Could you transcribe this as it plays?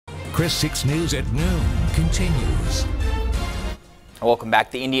KRIS 6 News at noon continues. Welcome back.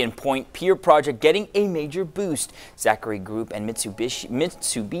 The Indian Point Pier project getting a major boost. Zachary Group and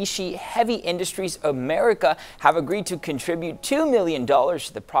Mitsubishi Heavy Industries America have agreed to contribute $2 million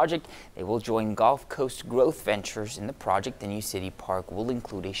to the project. They will join Gulf Coast Growth Ventures in the project. The new city park will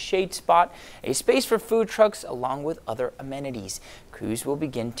include a shade spot, a space for food trucks, along with other amenities. Crews will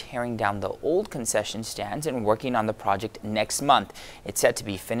begin tearing down the old concession stands and working on the project next month. It's set to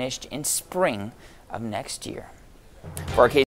be finished in spring of next year. For our